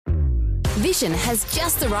Vision has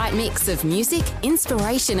just the right mix of music,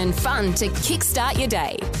 inspiration and fun to kickstart your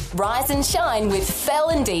day. Rise and shine with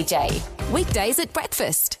Fel and DJ. Weekdays at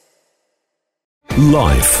breakfast.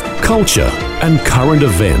 Life, culture and current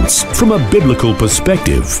events from a biblical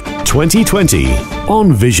perspective. 2020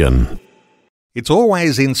 on Vision. It's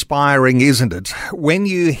always inspiring, isn't it, when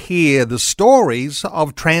you hear the stories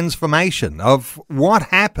of transformation, of what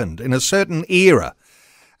happened in a certain era,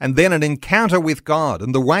 and then an encounter with God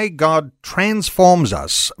and the way God transforms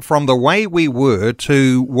us from the way we were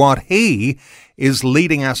to what He is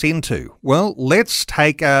leading us into. Well, let's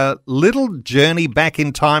take a little journey back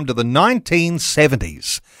in time to the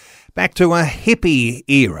 1970s, back to a hippie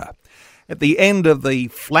era, at the end of the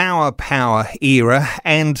flower power era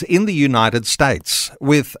and in the United States,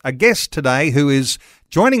 with a guest today who is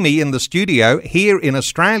joining me in the studio here in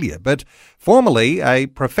Australia, but formerly a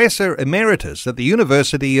professor emeritus at the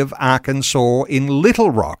University of Arkansas in Little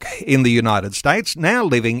Rock in the United States, now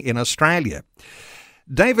living in Australia.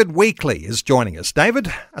 David Weekly is joining us.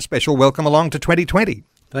 David, a special welcome along to 2020.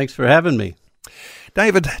 Thanks for having me.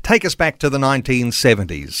 David, take us back to the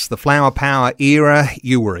 1970s, the flower power era.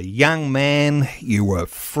 You were a young man, you were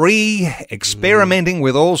free, experimenting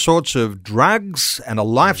with all sorts of drugs and a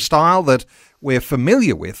lifestyle that we're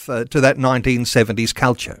familiar with to that 1970s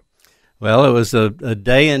culture. Well, it was a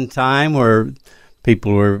day and time where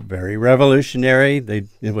people were very revolutionary.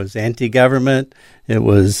 It was anti-government. It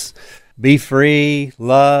was be free,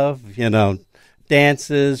 love,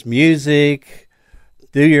 dances, music,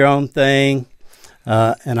 do your own thing.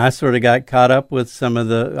 And I sort of got caught up with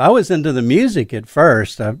I was into the music at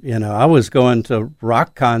first. I was going to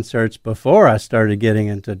rock concerts before I started getting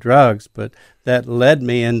into drugs, but that led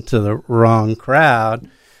me into the wrong crowd.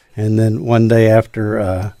 And then one day after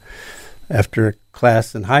a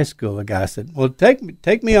class in high school, a guy said, well,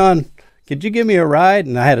 take me on, could you give me a ride?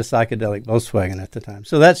 And I had a psychedelic Volkswagen at the time.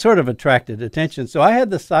 So that sort of attracted attention. So I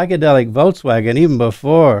had the psychedelic Volkswagen even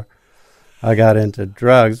before I got into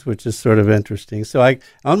drugs, which is sort of interesting. So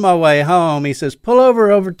on my way home, he says, pull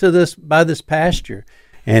over to by this pasture.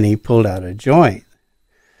 And he pulled out a joint.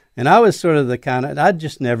 And I was sort of the kind of, I'd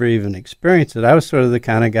just never even experienced it. I was sort of the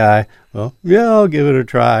kind of guy, well, yeah, I'll give it a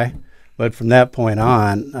try. But from that point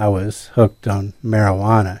on, I was hooked on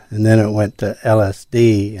marijuana. And then it went to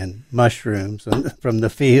LSD and mushrooms from the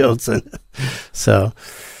fields. And so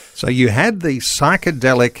you had the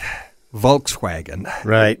psychedelic Volkswagen.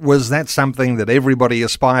 Right. Was that something that everybody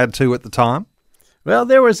aspired to at the time? Well,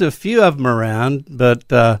 there was a few of them around, but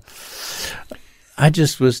I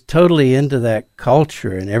just was totally into that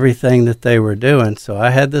culture and everything that they were doing. So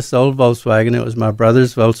I had this old Volkswagen. It was my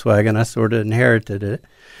brother's Volkswagen. I sort of inherited it.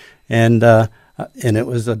 And it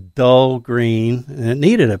was a dull green, and it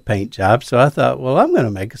needed a paint job. So I thought, well, I'm going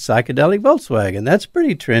to make a psychedelic Volkswagen. That's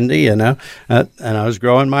pretty trendy, and I was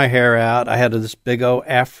growing my hair out. I had this big old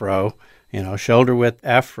afro, shoulder width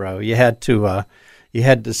afro. You had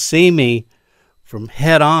to see me from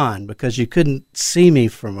head on because you couldn't see me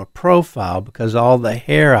from a profile because all the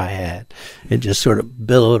hair I had, it just sort of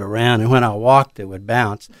billowed around. And when I walked, it would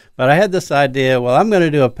bounce. But I had this idea, well, I'm going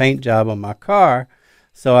to do a paint job on my car.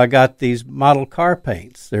 So I got these model car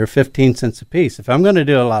paints. They're 15 cents a piece. If I'm going to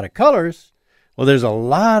do a lot of colors, well, there's a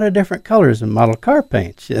lot of different colors in model car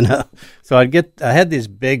paints, So I had this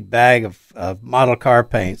big bag of model car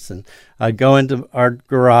paints, and I'd go into our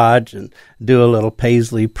garage and do a little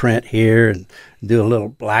paisley print here and do a little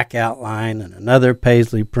black outline and another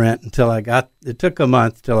paisley print it took a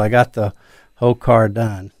month till I got the whole car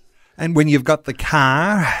done. And when you've got the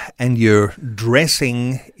car and you're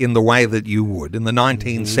dressing in the way that you would in the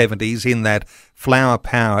 1970s in that flower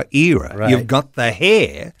power era, right. You've got the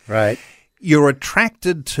hair, right? You're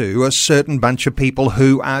attracted to a certain bunch of people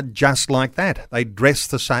who are just like that. They dress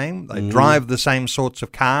the same, they drive the same sorts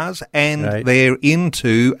of cars, and right. They're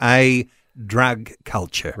into a drug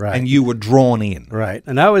culture, right. And you were drawn in. Right.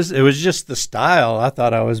 And it was just the style. I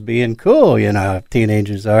thought I was being cool,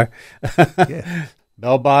 teenagers are. Yeah.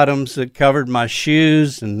 Bell bottoms that covered my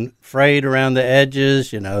shoes and frayed around the edges,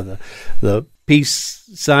 the peace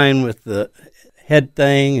sign with the head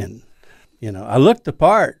thing, and I looked the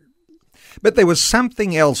part. But there was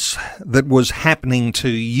something else that was happening to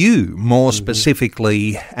you more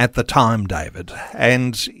specifically at the time, David,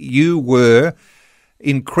 and you were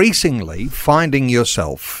increasingly finding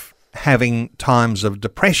yourself having times of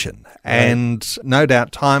depression and no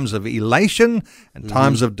doubt times of elation and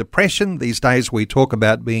times of depression. These days we talk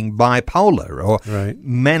about being bipolar or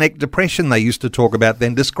manic depression they used to talk about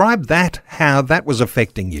then. Describe that, how that was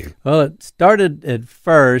affecting you. Well, it started at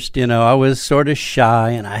first, I was sort of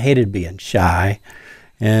shy and I hated being shy.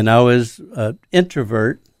 And I was an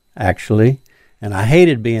introvert actually, and I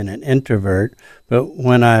hated being an introvert. But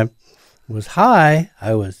when I was high,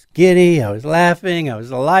 I was giddy, I was laughing, I was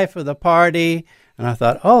the life of the party, and I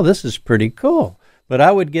thought, oh, this is pretty cool. But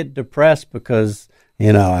I would get depressed because,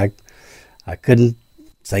 I couldn't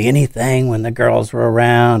say anything when the girls were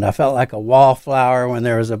around. I felt like a wallflower when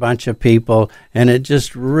there was a bunch of people, and it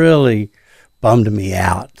just really bummed me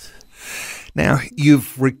out. Now,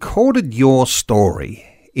 you've recorded your story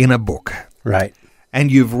in a book. Right.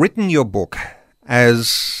 And you've written your book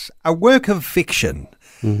as a work of fiction.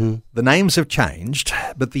 Mm-hmm. The names have changed,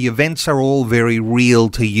 but the events are all very real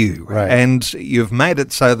to you. Right. And you've made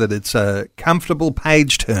it so that it's a comfortable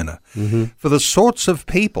page-turner for the sorts of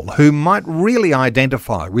people who might really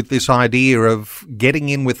identify with this idea of getting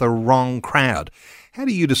in with the wrong crowd. How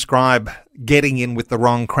do you describe getting in with the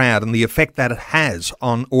wrong crowd and the effect that it has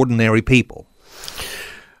on ordinary people?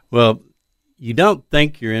 Well, you don't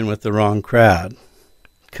think you're in with the wrong crowd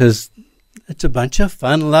because it's a bunch of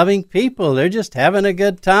fun-loving people. They're just having a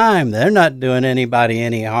good time. They're not doing anybody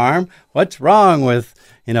any harm. What's wrong with,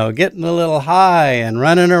 getting a little high and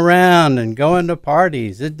running around and going to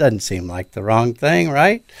parties? It doesn't seem like the wrong thing,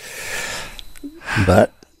 right?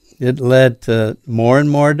 But it led to more and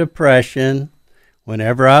more depression.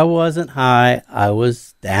 Whenever I wasn't high, I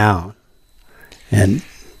was down. And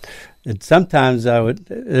sometimes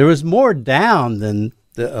there was more down than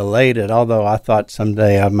elated, although I thought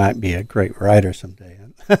someday I might be a great writer someday.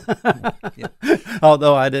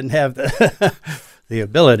 Although I didn't have the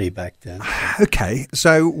ability back then. Okay,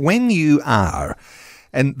 so when you are,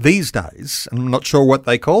 and these days, I'm not sure what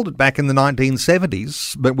they called it back in the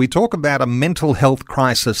 1970s, but we talk about a mental health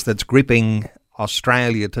crisis that's gripping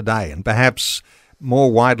Australia today and perhaps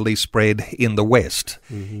more widely spread in the West.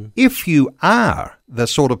 Mm-hmm. If you are the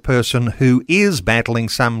sort of person who is battling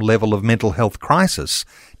some level of mental health crisis,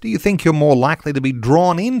 do you think you're more likely to be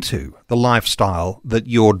drawn into the lifestyle that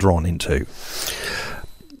you're drawn into?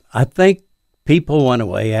 I think people want a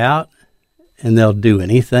way out, and they'll do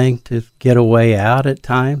anything to get a way out at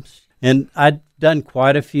times. And I've done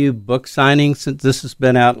quite a few book signings since this has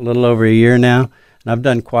been out a little over a year now, and I've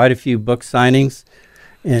done quite a few book signings,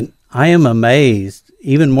 and I am amazed,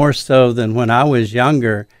 even more so than when I was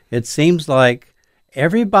younger. It seems like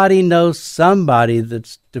everybody knows somebody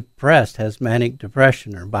that's depressed, has manic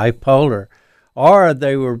depression or bipolar, or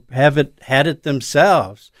they had it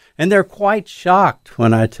themselves. And they're quite shocked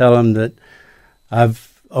when I tell them that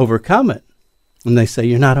I've overcome it. And they say,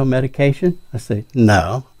 "You're not on medication?" I say,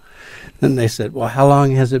 "No." And they said, "Well, how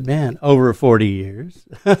long has it been?" "Over 40 years.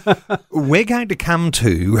 We're going to come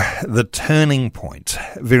to the turning point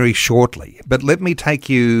very shortly, but let me take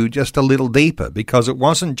you just a little deeper, because it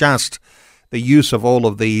wasn't just the use of all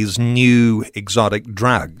of these new exotic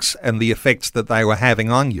drugs and the effects that they were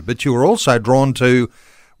having on you, but you were also drawn to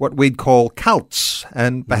what we'd call cults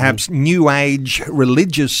and perhaps new age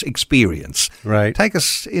religious experience. Right. Take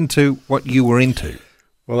us into what you were into.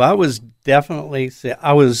 Well, I was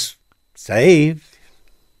saved,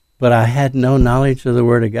 but I had no knowledge of the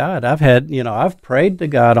Word of God. I've prayed to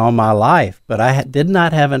God all my life, but I did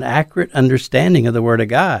not have an accurate understanding of the Word of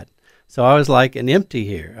God. So I was like an empty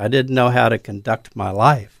here. I didn't know how to conduct my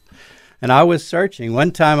life. And I was searching.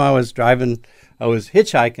 One time I was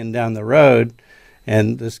hitchhiking down the road,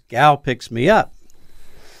 and this gal picks me up.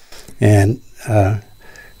 And, of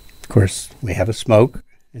course, we have a smoke.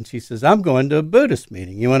 And she says, "I'm going to a Buddhist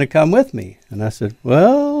meeting. You want to come with me?" And I said,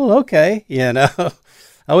 "Well, okay."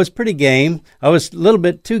 I was pretty game. I was a little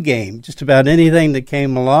bit too game. Just about anything that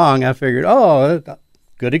came along, I figured,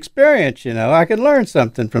 good experience. I could learn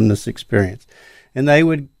something from this experience. And they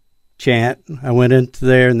would chant. I went into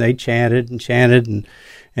there, and they chanted,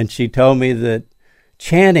 and she told me that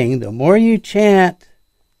chanting, the more you chant,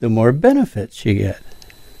 the more benefits you get.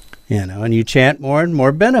 And you chant more and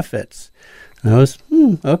more benefits. And I was,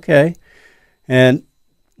 okay. And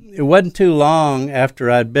it wasn't too long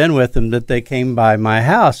after I'd been with them that they came by my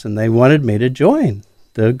house, and they wanted me to join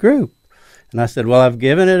the group. And I said, well, I've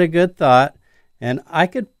given it a good thought, and I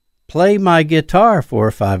could play my guitar 4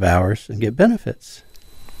 or 5 hours and get benefits.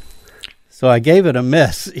 So I gave it a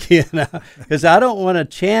miss, because I don't want to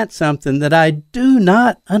chant something that I do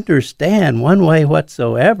not understand one way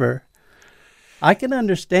whatsoever. I can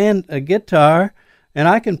understand a guitar, and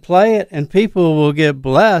I can play it, and people will get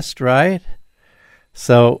blessed, right?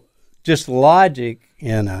 So just logic,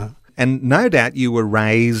 And no doubt you were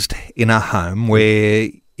raised in a home where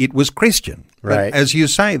it was Christian. Right. But as you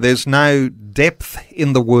say, there's no depth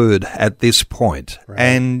in the word at this point. Right.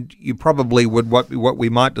 And you probably would what we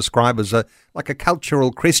might describe as a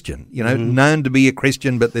cultural Christian, known to be a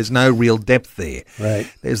Christian, but there's no real depth there.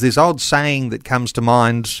 Right. There's this old saying that comes to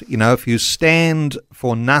mind, if you stand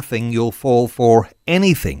for nothing, you'll fall for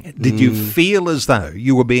anything. Did you feel as though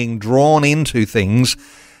you were being drawn into things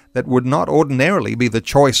that would not ordinarily be the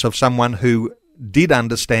choice of someone who did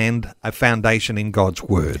understand a foundation in God's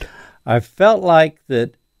Word? I felt like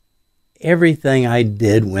that everything I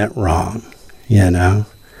did went wrong,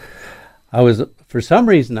 For some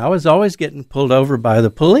reason, I was always getting pulled over by the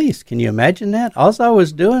police. Can you imagine that? All I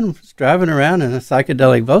was doing was driving around in a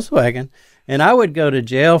psychedelic Volkswagen, and I would go to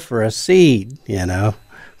jail for a seed, Of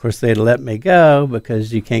course, they'd let me go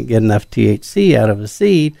because you can't get enough THC out of a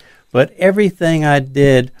seed, but everything I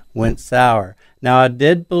did went sour. Now, I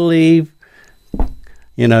did believe,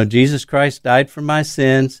 Jesus Christ died for my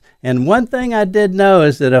sins, and one thing I did know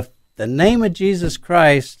is that if the name of Jesus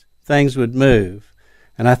Christ, things would move.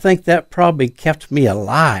 And I think that probably kept me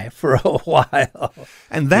alive for a while.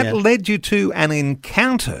 And that led you to an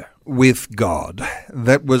encounter with God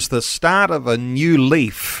that was the start of a new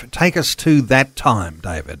leaf. Take us to that time,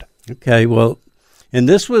 David. Okay, well, and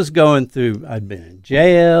this was going through, I'd been in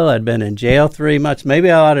jail 3 months.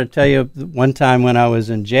 Maybe I ought to tell you one time when I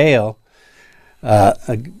was in jail,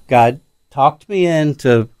 God talked me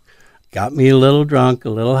into, got me a little drunk,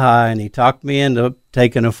 a little high, and he talked me into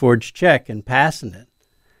taking a forged check and passing it.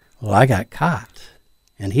 Well, I got caught,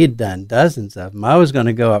 and he'd done dozens of them. I was going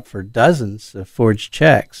to go up for dozens of forged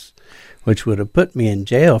checks, which would have put me in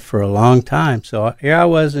jail for a long time. So here I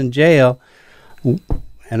was in jail,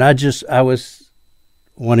 and I was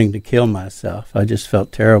wanting to kill myself. I just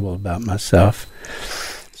felt terrible about myself.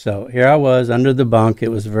 So here I was under the bunk. It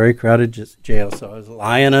was a very crowded jail, so I was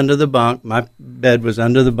lying under the bunk. My bed was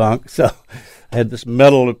under the bunk, so I had this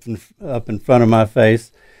metal up in front of my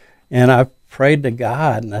face, and I prayed to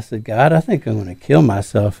God, and I said, God, I think I'm going to kill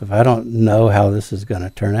myself if I don't know how this is going to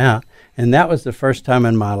turn out. And that was the first time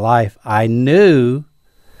in my life I knew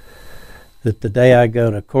that the day I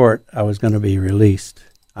go to court, I was going to be released.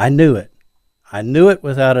 I knew it. I knew it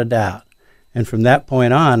without a doubt. And from that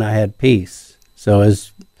point on, I had peace. So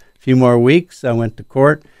as a few more weeks, I went to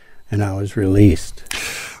court, and I was released.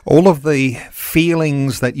 All of the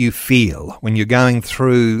feelings that you feel when you're going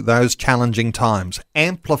through those challenging times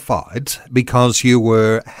amplified because you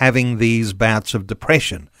were having these bouts of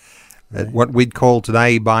depression, what we'd call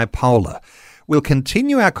today bipolar. We'll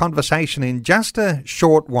continue our conversation in just a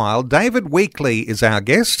short while. David Weekley is our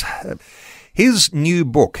guest. His new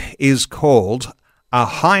book is called A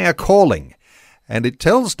Higher Calling, and it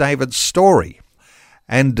tells David's story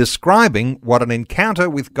and describing what an encounter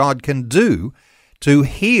with God can do to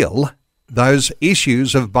heal those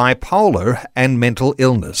issues of bipolar and mental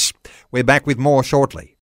illness. We're back with more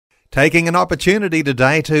shortly. Taking an opportunity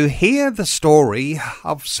today to hear the story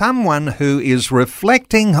of someone who is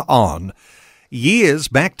reflecting on years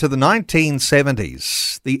back to the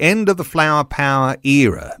 1970s, the end of the flower power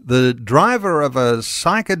era, the driver of a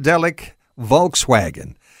psychedelic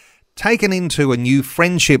Volkswagen, taken into a new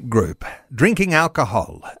friendship group, drinking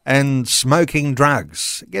alcohol and smoking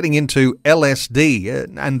drugs, getting into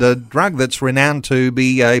LSD, and a drug that's renowned to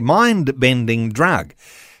be a mind-bending drug.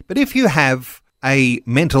 But if you have a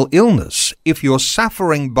mental illness, if you're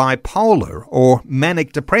suffering bipolar or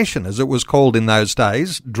manic depression, as it was called in those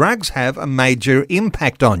days, drugs have a major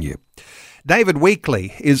impact on you. David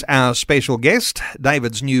Weekley is our special guest.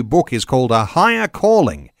 David's new book is called A Higher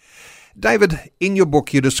Calling. David, in your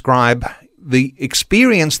book you describe the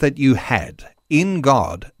experience that you had in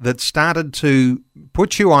God that started to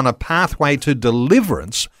put you on a pathway to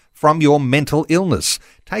deliverance from your mental illness.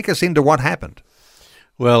 Take us into what happened.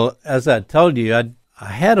 Well, as I told you, I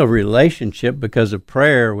had a relationship because of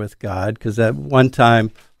prayer with God, because at one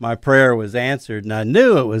time my prayer was answered, and I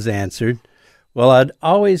knew it was answered. Well, I'd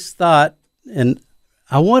always thought, and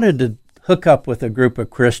I wanted to hook up with a group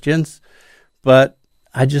of Christians, but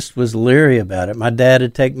I just was leery about it. My dad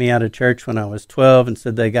had taken me out of church when I was 12 and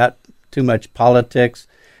said they got too much politics,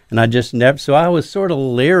 and I just never, so I was sort of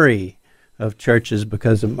leery of churches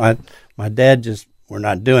because of my dad just, we're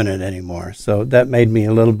not doing it anymore. So that made me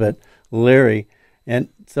a little bit leery. And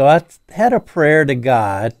so I had a prayer to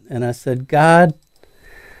God, and I said, God,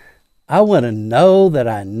 I want to know that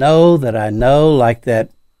I know that I know, like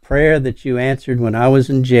that prayer that you answered when I was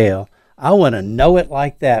in jail. I want to know it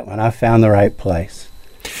like that when I found the right place.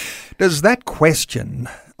 Does that question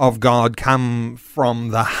of God come from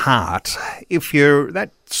the heart? If you're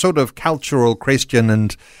that sort of cultural Christian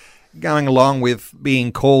and going along with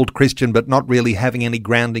being called Christian but not really having any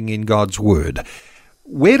grounding in God's Word.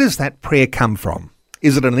 Where does that prayer come from?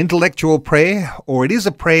 Is it an intellectual prayer, or it is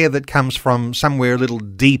a prayer that comes from somewhere a little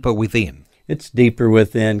deeper within? It's deeper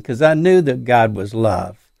within, because I knew that God was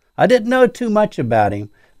love. I didn't know too much about him,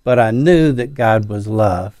 but I knew that God was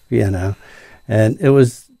love, And it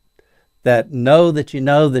was that know that you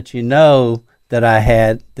know that you know that I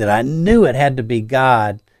had, that I knew it had to be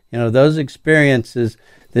God. Those experiences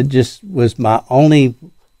that just was my only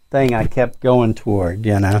thing I kept going toward,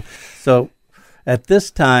 So at this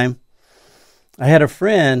time, I had a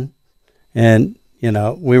friend, and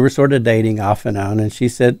we were sort of dating off and on, and she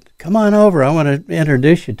said, "Come on over, I want to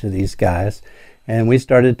introduce you to these guys." And we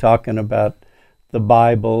started talking about the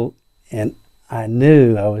Bible, and I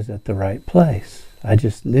knew I was at the right place. I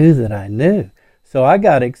just knew that I knew. So I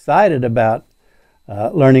got excited about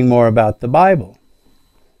learning more about the Bible.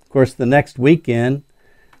 Of course, the next weekend,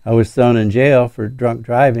 I was thrown in jail for drunk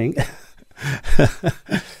driving.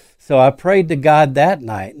 So I prayed to God that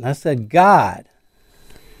night, and I said, "God,"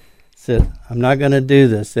 I'm not going to do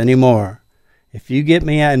this anymore. If you get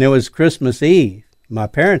me out, and it was Christmas Eve. My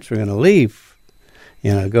parents were going to leave,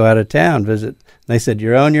 go out of town, visit. They said,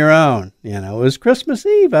 "You're on your own." It was Christmas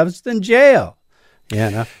Eve. I was in jail.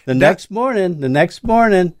 The next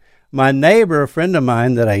morning, my neighbor, a friend of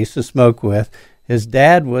mine that I used to smoke with, his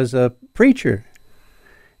dad was a preacher.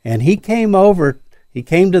 And he came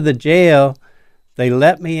to the jail. They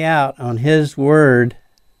let me out on his word.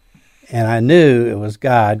 And I knew it was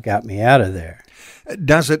God got me out of there.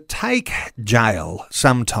 Does it take jail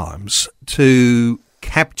sometimes to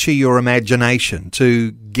capture your imagination,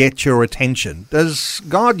 to get your attention? Does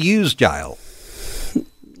God use jail?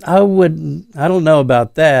 I don't know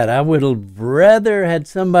about that. I would have rather had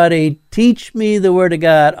somebody teach me the Word of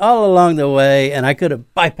God all along the way, and I could have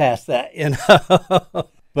bypassed that,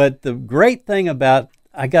 But the great thing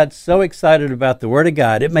I got so excited about the Word of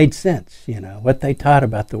God, it made sense. What they taught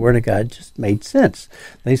about the Word of God just made sense.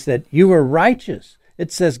 They said, "You are righteous."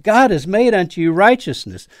 It says, "God has made unto you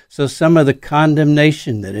righteousness." So some of the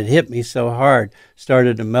condemnation that had hit me so hard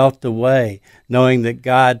started to melt away, knowing that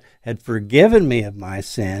God had forgiven me of my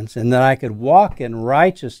sins and that I could walk in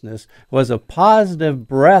righteousness was a positive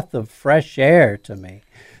breath of fresh air to me.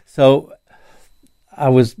 So I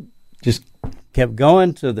was just kept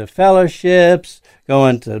going to the fellowships,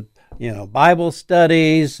 going to Bible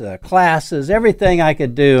studies, classes, everything I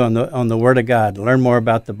could do on the Word of God to learn more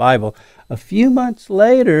about the Bible. A few months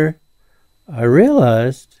later, I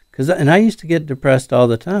realized, and I used to get depressed all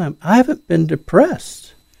the time, I haven't been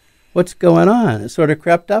depressed. What's going on? It sort of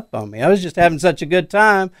crept up on me. I was just having such a good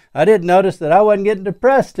time, I didn't notice that I wasn't getting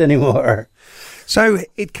depressed anymore. So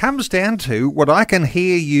it comes down to what I can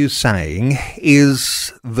hear you saying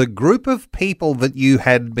is the group of people that you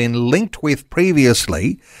had been linked with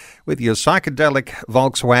previously, with your psychedelic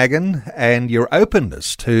Volkswagen and your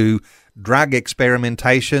openness to drug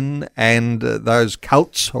experimentation and those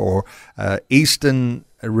cults or Eastern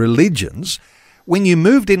religions, when you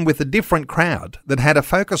moved in with a different crowd that had a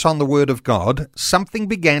focus on the Word of God, something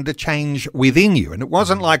began to change within you. And it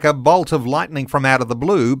wasn't like a bolt of lightning from out of the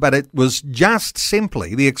blue, but it was just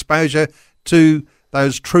simply the exposure to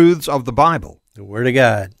those truths of the Bible. The Word of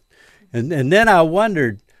God. And then I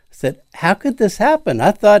wondered, I said, how could this happen?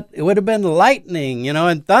 I thought it would have been lightning,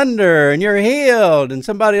 and thunder, and you're healed, and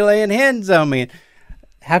somebody laying hands on me.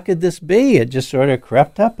 How could this be? It just sort of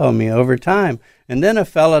crept up on me over time. And then a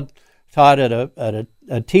fellow taught at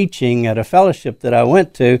a teaching at a fellowship that I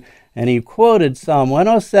went to, and he quoted Psalm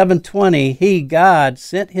 107:20, "He, God,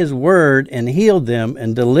 sent his word and healed them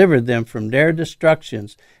and delivered them from their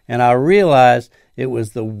destructions." And I realized it was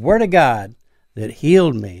the Word of God that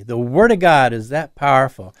healed me. The Word of God is that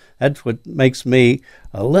powerful. That's what makes me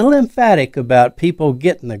a little emphatic about people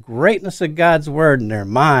getting the greatness of God's Word in their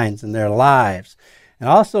minds and their lives. And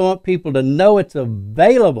I also want people to know it's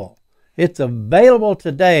available. It's available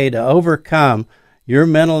today to overcome your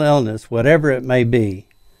mental illness, whatever it may be.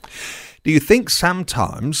 Do you think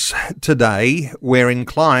sometimes today we're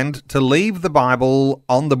inclined to leave the Bible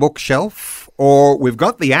on the bookshelf, or we've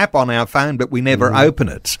got the app on our phone but we never open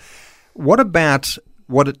it? What about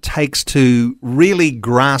what it takes to really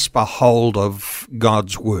grasp a hold of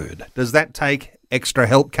God's Word? Does that take extra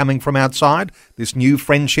help coming from outside, this new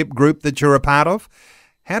friendship group that you're a part of?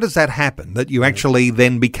 How does that happen, that you actually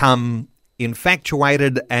then become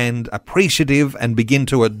infatuated and appreciative and begin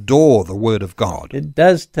to adore the Word of God? It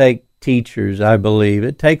does take teachers, I believe.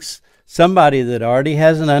 It takes somebody that already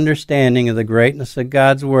has an understanding of the greatness of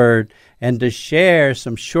God's Word, and to share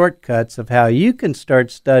some shortcuts of how you can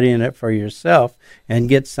start studying it for yourself and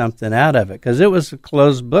get something out of it. Because it was a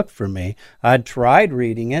closed book for me. I'd tried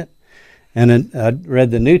reading it, and I'd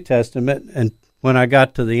read the New Testament, and when I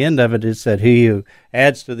got to the end of it, it said, he who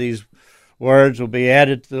adds to these words will be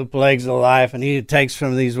added to the plagues of life, and he who takes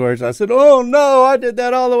from these words. I said, oh, no, I did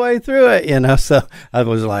that all the way through it, So I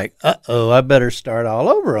was like, I better start all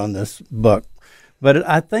over on this book. But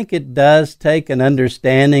I think it does take an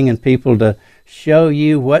understanding and people to show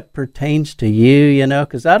you what pertains to you,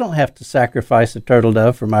 because I don't have to sacrifice a turtle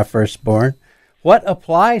dove for my firstborn. What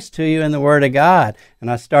applies to you in the Word of God? And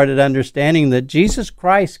I started understanding that Jesus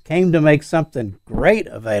Christ came to make something great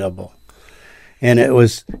available. And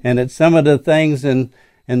it's some of the things in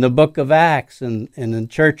the book of Acts and in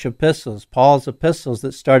church epistles, Paul's epistles,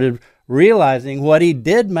 that started realizing what he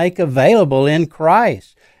did make available in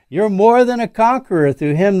Christ. You're more than a conqueror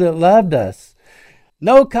through him that loved us.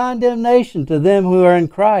 No condemnation to them who are in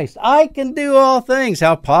Christ. I can do all things.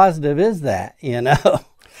 How positive is that,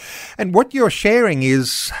 And what you're sharing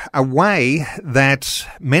is a way that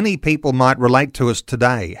many people might relate to us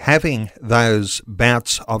today, having those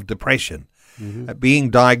bouts of depression,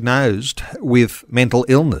 being diagnosed with mental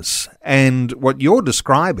illness. And what you're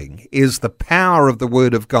describing is the power of the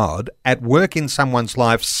Word of God at work in someone's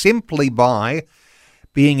life simply by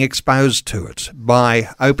being exposed to it, by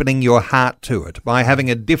opening your heart to it, by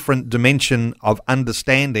having a different dimension of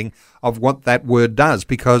understanding of what that word does.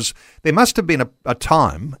 Because there must have been a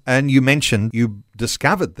time, and you mentioned you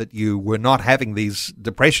discovered that you were not having these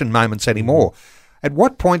depression moments anymore. At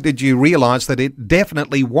what point did you realize that it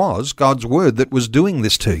definitely was God's Word that was doing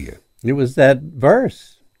this to you? It was that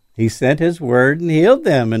verse. He sent His Word and healed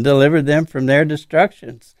them and delivered them from their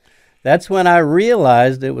destructions. That's when I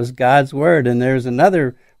realized it was God's Word. And there's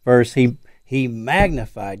another verse, He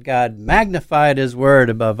magnified, God magnified His Word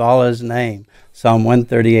above all His name, Psalm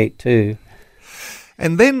 138:2.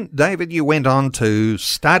 And then, David, you went on to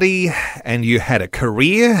study and you had a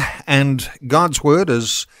career, and God's Word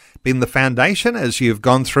has been the foundation as you've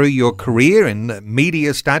gone through your career in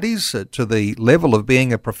media studies to the level of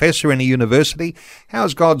being a professor in a university. How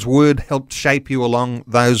has God's Word helped shape you along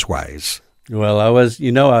those ways? Well, I was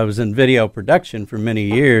in video production for many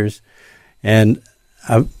years, and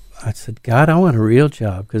I said, God, I want a real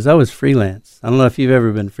job, because I was freelance. I don't know if you've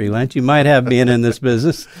ever been freelance. You might have been in this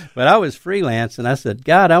business, but I was freelance, and I said,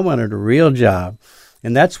 God, I wanted a real job.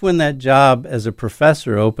 And that's when that job as a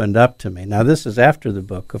professor opened up to me. Now, this is after the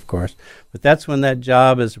book, of course, but that's when that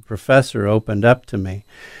job as a professor opened up to me.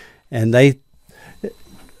 And it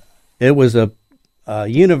was a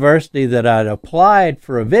university that I'd applied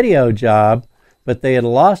for a video job, but they had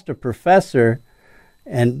lost a professor,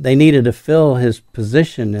 and they needed to fill his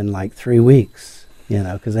position in like 3 weeks,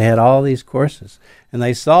 because they had all these courses. And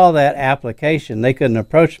they saw that application. They couldn't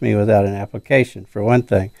approach me without an application, for one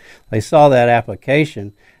thing. They saw that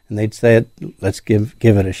application, and they'd say, let's give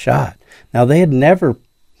it a shot. Now, they had never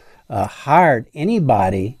hired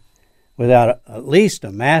anybody without at least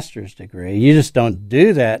a master's degree. You just don't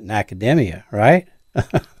do that in academia, right?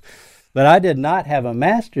 But I did not have a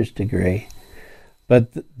master's degree.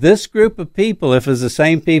 But this group of people, if it was the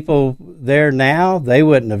same people there now, they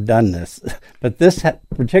wouldn't have done this. But this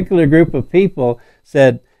particular group of people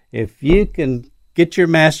said, if you can get your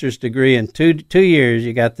master's degree in 2 years,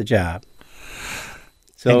 you got the job.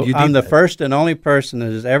 So I'm the first and only person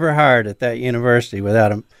that is ever hired at that university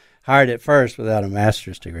hired at first without a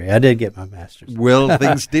master's degree. I did get my master's. Well,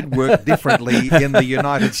 things did work differently in the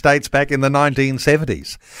United States back in the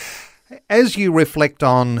 1970s. As you reflect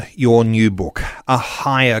on your new book, A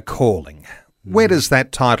Higher Calling, where does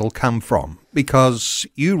that title come from? Because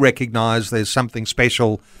you recognize there's something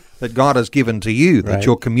special that God has given to you that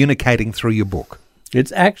you're communicating through your book.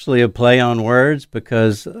 It's actually a play on words,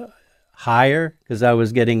 because higher, because I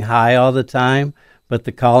was getting high all the time, but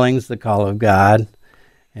the calling's the call of God,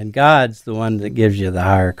 and God's the one that gives you the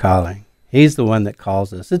higher calling. He's the one that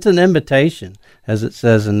calls us. It's an invitation, as it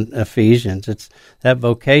says in Ephesians. It's that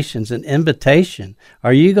vocation's an invitation.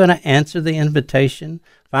 Are you going to answer the invitation?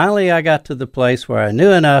 Finally, I got to the place where I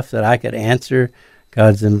knew enough that I could answer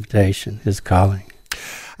God's invitation, His calling.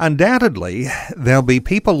 Undoubtedly, there'll be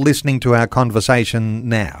people listening to our conversation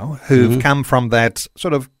now who've come from that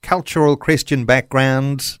sort of cultural Christian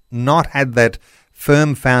background, not had that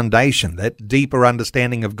firm foundation, that deeper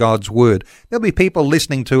understanding of God's Word. There'll be people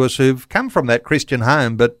listening to us who've come from that Christian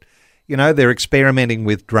home, but, they're experimenting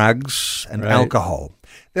with drugs and alcohol.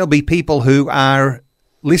 There'll be people who are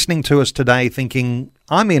listening to us today thinking,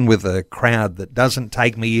 I'm in with a crowd that doesn't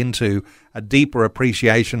take me into a deeper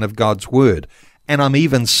appreciation of God's Word, and I'm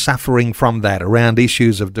even suffering from that around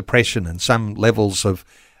issues of depression and some levels of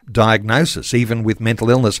diagnosis, even with mental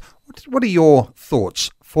illness. What are your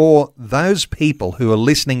thoughts for those people who are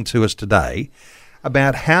listening to us today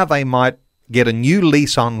about how they might get a new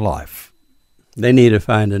lease on life? They need to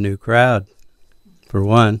find a new crowd, for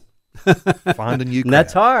one. Find a new crowd. And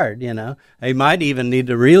that's hard, They might even need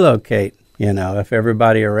to relocate, if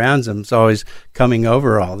everybody around them is always coming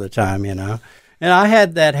over all the time, And I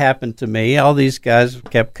had that happen to me. All these guys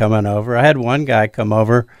kept coming over. I had one guy come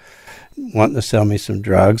over wanting to sell me some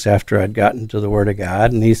drugs after I'd gotten to the Word of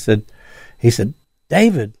God, and he said,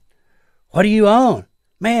 David, what do you own?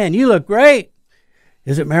 Man, you look great.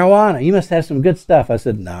 Is it marijuana? You must have some good stuff. I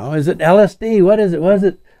said, no. Is it LSD? What is it? What is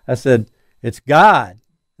it? I said, it's God.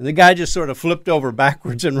 And the guy just sort of flipped over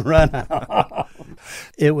backwards and ran out.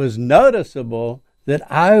 It was noticeable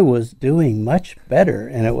that I was doing much better,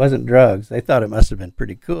 and it wasn't drugs. They thought it must have been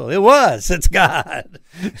pretty cool. It was. It's God.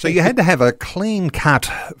 So you had to have a clean cut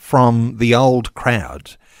from the old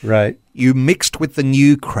crowd. Right. You mixed with the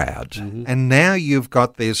new crowd, and now you've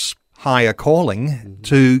got this higher calling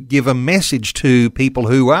to give a message to people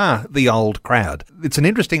who are the old crowd. It's an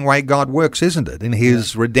interesting way God works, isn't it, in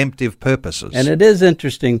his redemptive purposes? And it is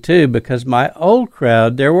interesting, too, because my old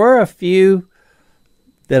crowd, there were a few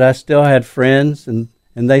that I still had friends, and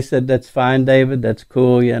they said, that's fine, David, that's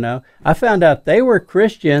cool, I found out they were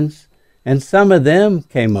Christians, and some of them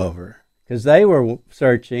came over because they were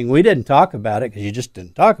searching. We didn't talk about it because you just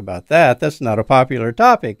didn't talk about that. That's not a popular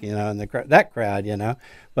topic, in that crowd,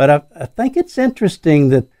 But I think it's interesting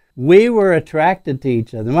that we were attracted to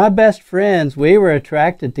each other. My best friends, we were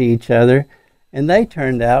attracted to each other, and they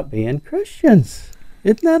turned out being Christians.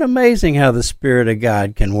 Isn't that amazing how the Spirit of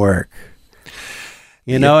God can work?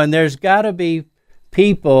 And there's got to be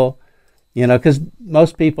people, because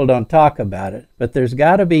most people don't talk about it, but there's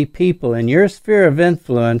got to be people in your sphere of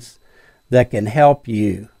influence that can help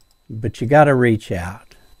you, but you got to reach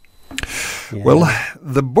out. Well,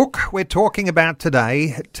 the book we're talking about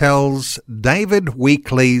today tells David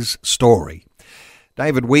Weekley's story.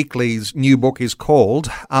 David Weekley's new book is called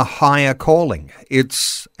A Higher Calling.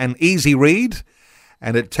 It's an easy read,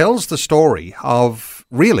 and it tells the story of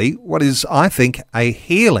really what is, I think, a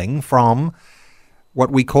healing from what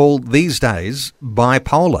we call these days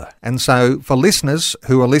bipolar. And so for listeners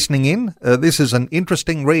who are listening in, this is an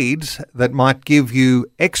interesting read that might give you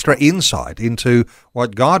extra insight into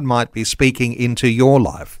what God might be speaking into your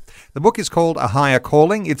life. The book is called A Higher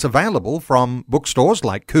Calling. It's available from bookstores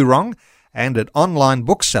like Koorong and at online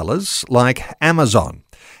booksellers like Amazon.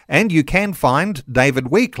 And you can find David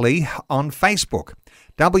Weekley on Facebook.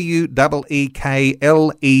 Weekley,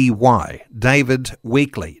 David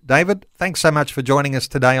Weekley. David, thanks so much for joining us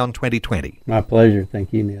today on 2020. My pleasure.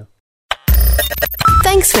 Thank you, Neil.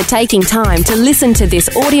 Thanks for taking time to listen to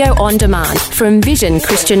this audio on demand from Vision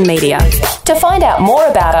Christian Media. To find out more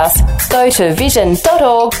about us, go to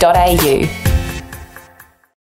vision.org.au.